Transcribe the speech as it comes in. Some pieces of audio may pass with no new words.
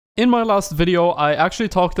In my last video, I actually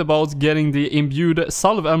talked about getting the imbued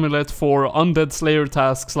Salve Amulet for Undead Slayer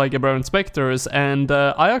tasks like Aberrant Spectres, and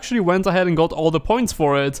I actually went ahead and got all the points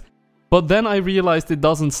for it, but then I realized it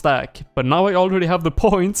doesn't stack. But now I already have the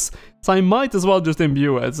points, so I might as well just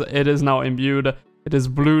imbue it. It is now imbued, it is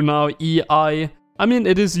blue now, EI. I mean,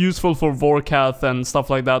 it is useful for Vorkath and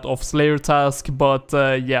stuff like that off Slayer task, but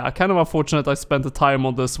yeah, kind of unfortunate I spent the time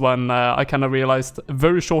on this when I kind of realized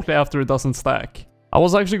very shortly after it doesn't stack. I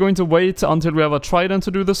was actually going to wait until we have a Trident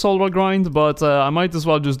to do the Solra grind, but I might as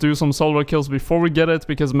well just do some Solra kills before we get it,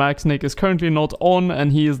 because Max Nick is currently not on and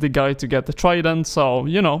he is the guy to get the Trident, so,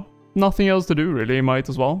 you know, nothing else to do really, might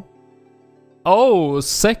as well. Oh,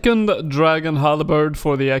 second Dragon Halberd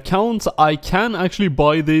for the account. I can actually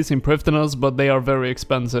buy these in Prifddinas, but they are very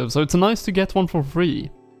expensive, so it's nice to get one for free.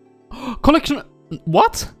 Collection...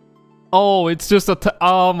 What? Oh, it's just a...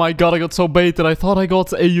 Oh my god, I got so baited. I thought I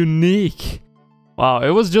got a unique. Wow,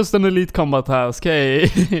 it was just an elite combat task,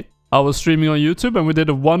 hey. I was streaming on YouTube and we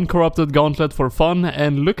did one corrupted gauntlet for fun,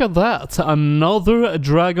 and look at that, another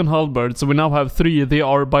Dragon Halberd. So we now have 3. They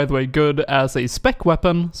are, by the way, good as a spec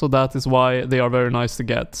weapon, so that is why they are very nice to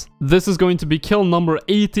get. This is going to be kill number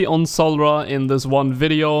 80 on Solra in this one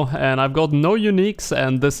video, and I've got no uniques,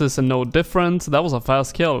 and this is no different. That was a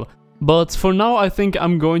fast kill. But for now, I think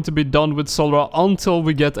I'm going to be done with Solra until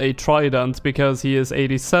we get a Trident, because he is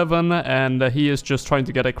 87 and he is just trying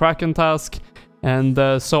to get a Kraken task. And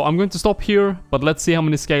so I'm going to stop here, but let's see how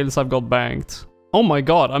many scales I've got banked. Oh my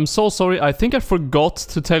god, I'm so sorry. I think I forgot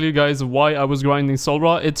to tell you guys why I was grinding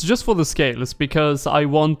Solra. It's just for the scales, because I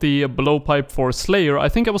want the blowpipe for Slayer. I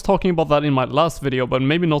think I was talking about that in my last video, but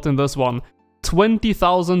maybe not in this one.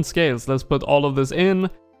 20,000 scales. Let's put all of this in.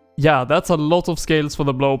 Yeah, that's a lot of scales for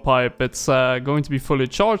the blowpipe. It's going to be fully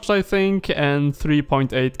charged, I think, and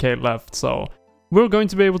 3.8k left, so... We're going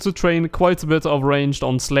to be able to train quite a bit of ranged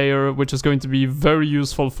on Slayer, which is going to be very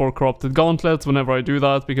useful for Corrupted Gauntlet whenever I do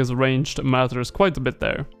that, because ranged matters quite a bit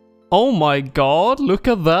there. Oh my god, look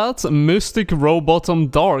at that! Mystic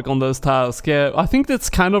Rowbottom Dark on this task. I think that's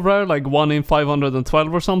kind of rare, like 1 in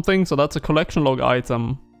 512 or something, so that's a collection log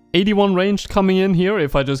item. 81 ranged coming in here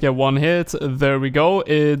if I just get one hit. There we go.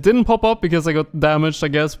 It didn't pop up because I got damaged, I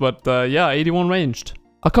guess, but yeah, 81 ranged.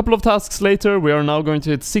 A couple of tasks later, we are now going to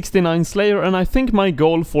hit 69 Slayer, and I think my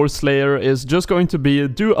goal for Slayer is just going to be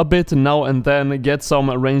do a bit now and then, get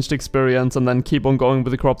some ranged experience, and then keep on going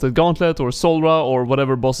with the Corrupted Gauntlet or Solra or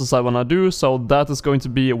whatever bosses I wanna do, so that is going to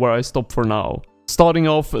be where I stop for now. Starting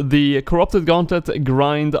off the Corrupted Gauntlet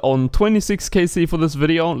grind on 26 KC for this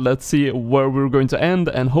video. Let's see where we're going to end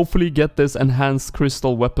and hopefully get this enhanced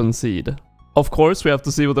crystal weapon seed. Of course, we have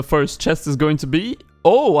to see what the first chest is going to be.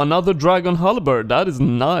 Oh, another Dragon Halberd, that is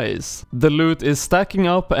nice. The loot is stacking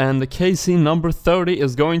up, and the KC number 30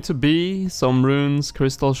 is going to be some runes,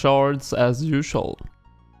 crystal shards, as usual.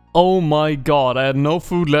 Oh my god, I had no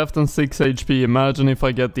food left and 6 HP. Imagine if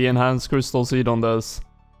I get the enhanced crystal seed on this.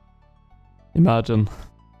 Imagine.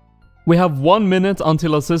 We have 1 minute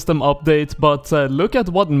until a system update, but look at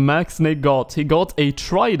what Max Nick got. He got a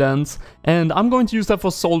Trident, and I'm going to use that for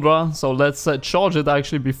Solra, so let's charge it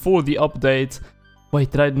actually before the update.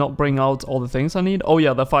 Wait, did I not bring out all the things I need? Oh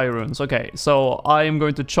yeah, the fire runes. Okay, so I am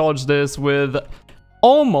going to charge this with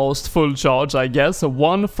almost full charge, I guess.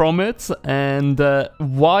 1 from it, and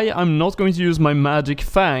why I'm not going to use my magic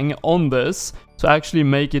fang on this to actually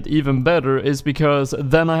make it even better is because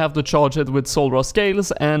then I have to charge it with Solra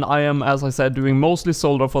scales, and I am, as I said, doing mostly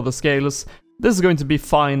Solra for the scales. This is going to be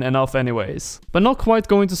fine enough anyways. But not quite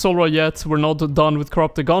going to Solra yet, we're not done with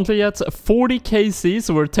Corrupted Gauntlet yet. 40 KC,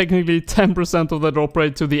 so we're technically 10% of the drop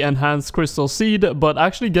rate to the enhanced crystal seed, but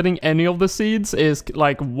actually getting any of the seeds is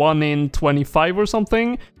like 1 in 25 or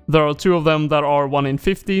something. There are 2 of them that are 1 in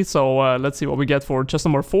 50, so let's see what we get for chest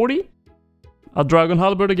number 40. A Dragon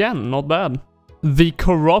Halberd again, not bad. The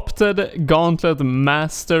Corrupted Gauntlet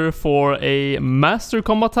Master for a Master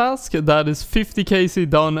Combat task. That is 50 KC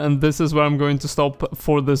done, and this is where I'm going to stop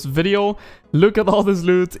for this video. Look at all this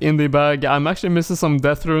loot in the bag. I'm actually missing some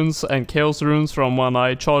Death Runes and Chaos Runes from when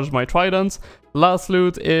I charged my Tridents. Last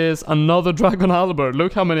loot is another Dragon Halberd.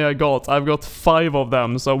 Look how many I got. I've got 5 of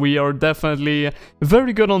them, so we are definitely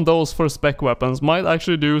very good on those for spec weapons. Might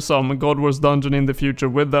actually do some God Wars dungeon in the future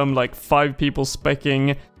with them, like 5 people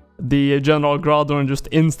specking the General Grado and just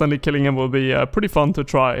instantly killing him will be pretty fun to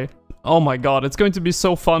try. Oh my god, it's going to be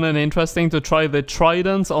so fun and interesting to try the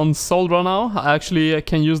Tridents on Solra now. I actually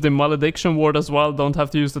can use the Malediction Ward as well, don't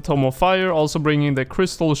have to use the Tome of Fire, also bringing the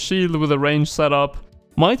Crystal Shield with a range setup.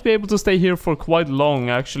 Might be able to stay here for quite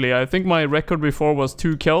long actually. I think my record before was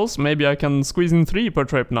 2 kills, maybe I can squeeze in 3 per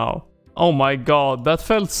trip now. Oh my god, that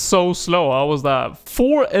felt so slow. How was that?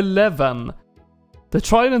 411. The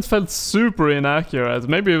trident felt super inaccurate.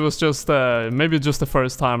 Maybe it was just the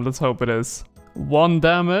first time. Let's hope it is. 1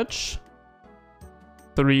 damage.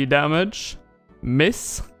 3 damage.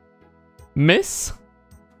 Miss. Miss?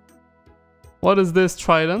 What is this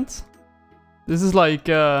trident? This is like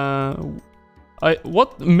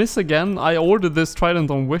what? Miss again? I ordered this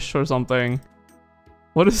trident on Wish or something.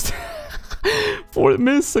 What is that? For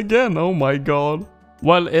miss again, oh my god.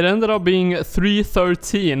 Well, it ended up being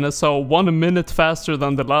 3:13, so 1 minute faster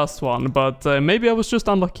than the last one, but maybe I was just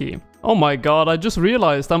unlucky. Oh my god, I just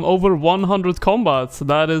realized I'm over 100 combats.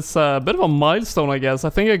 That is a bit of a milestone, I guess. I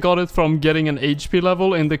think I got it from getting an HP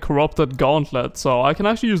level in the Corrupted Gauntlet, so I can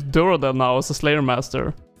actually use D0ug now as a Slayer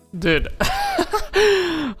Master. Dude,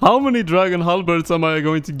 how many Dragon Halberds am I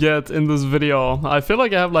going to get in this video? I feel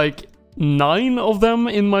like I have like 9 of them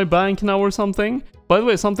in my bank now or something. By the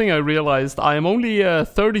way, something I realized, I am only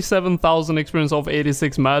 37,000 experience of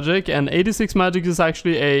 86 magic, and 86 magic is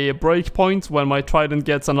actually a breakpoint when my trident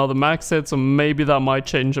gets another max hit, so maybe that might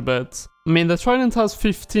change a bit. I mean, the trident has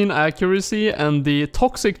 15 accuracy, and the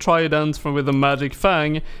toxic trident with the magic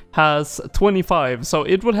fang has 25, so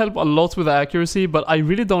it would help a lot with accuracy, but I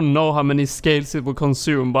really don't know how many scales it will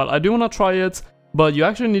consume, but I do want to try it. But you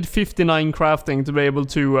actually need 59 crafting to be able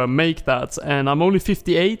to make that, and I'm only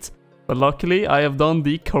 58. But luckily, I have done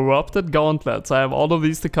the Corrupted Gauntlets. I have all of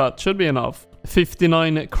these to cut. Should be enough.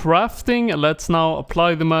 59 crafting. Let's now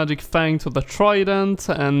apply the Magic Fang to the Trident.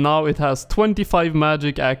 And now it has 25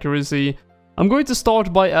 magic accuracy. I'm going to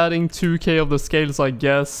start by adding 2k of the scales, I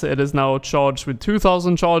guess. It is now charged with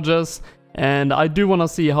 2000 charges. And I do want to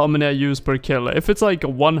see how many I use per kill. If it's like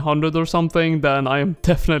 100 or something, then I am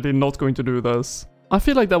definitely not going to do this. I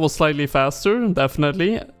feel like that was slightly faster,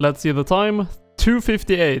 definitely. Let's see the time.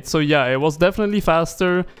 2:58, so yeah, it was definitely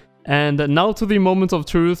faster. And now to the moment of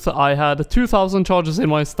truth. I had 2000 charges in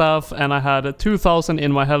my staff and I had 2000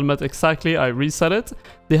 in my helmet exactly. I reset it.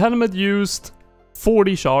 The helmet used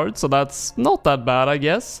 40 shards, so that's not that bad, I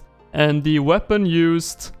guess. And the weapon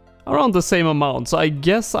used around the same amount, so I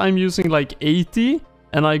guess I'm using like 80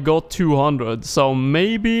 and I got 200, so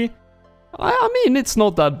maybe... I mean, it's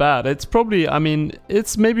not that bad. It's probably, I mean,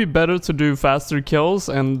 it's maybe better to do faster kills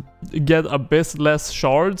and get a bit less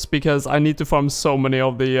shards, because I need to farm so many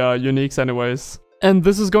of the uniques anyways. And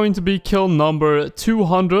this is going to be kill number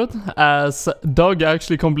 200, as D0ug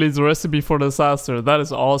actually completes the recipe for disaster. That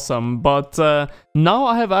is awesome. But now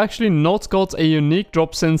I have actually not got a unique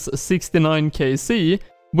drop since 69 KC,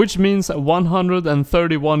 which means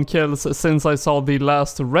 131 kills since I saw the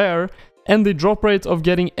last rare. And the drop rate of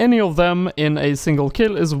getting any of them in a single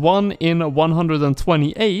kill is 1 in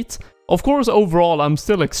 128. Of course, overall, I'm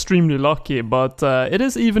still extremely lucky, but it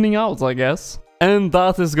is evening out, I guess. And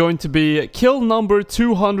that is going to be kill number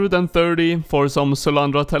 230 for some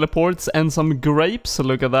Solandra teleports and some grapes.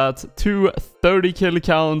 Look at that, 230 kill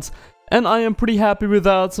count. And I am pretty happy with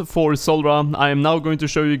that for Solra. I am now going to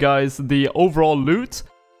show you guys the overall loot.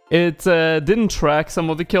 It didn't track some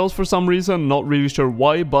of the kills for some reason, not really sure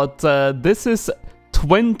why, but this is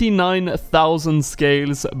 29,000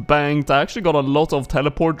 scales banked. I actually got a lot of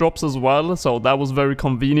teleport drops as well, so that was very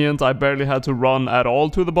convenient. I barely had to run at all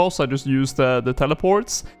to the boss, I just used the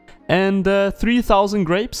teleports. And 3,000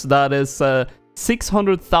 grapes, that is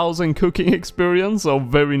 600,000 cooking experience, so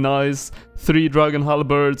very nice. 3 dragon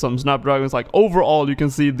halberds, some snapdragons. Like overall, you can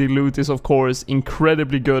see the loot is of course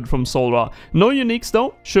incredibly good from Solra. No uniques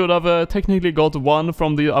though. Should have technically got 1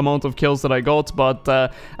 from the amount of kills that I got, but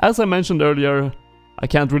as I mentioned earlier, I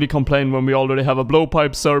can't really complain when we already have a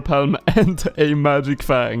blowpipe, Serp Helm, and a magic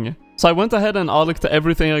fang. So I went ahead and allocated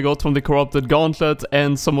everything I got from the Corrupted Gauntlet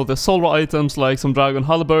and some of the Solra items like some Dragon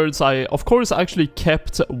Halberds. I of course actually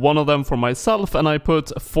kept 1 of them for myself and I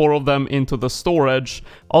put 4 of them into the storage.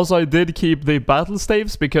 Also I did keep the battle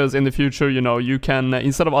staves because in the future, you know, you can,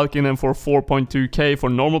 instead of allocating them for 4.2k for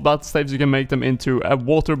normal battle staves, you can make them into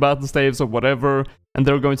water battle staves or whatever. And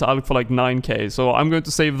they're going to allocate for like 9k. So I'm going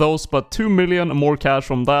to save those, but 2 million more cash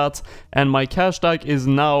from that. And my cash stack is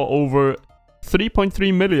now over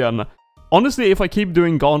 3.3 million. Honestly, if I keep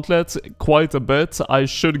doing gauntlets quite a bit, I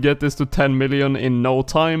should get this to 10 million in no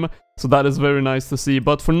time. So that is very nice to see.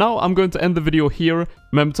 But for now, I'm going to end the video here.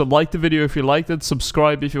 Remember to like the video if you liked it,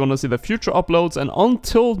 subscribe if you want to see the future uploads, and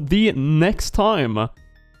until the next time,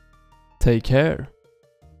 take care.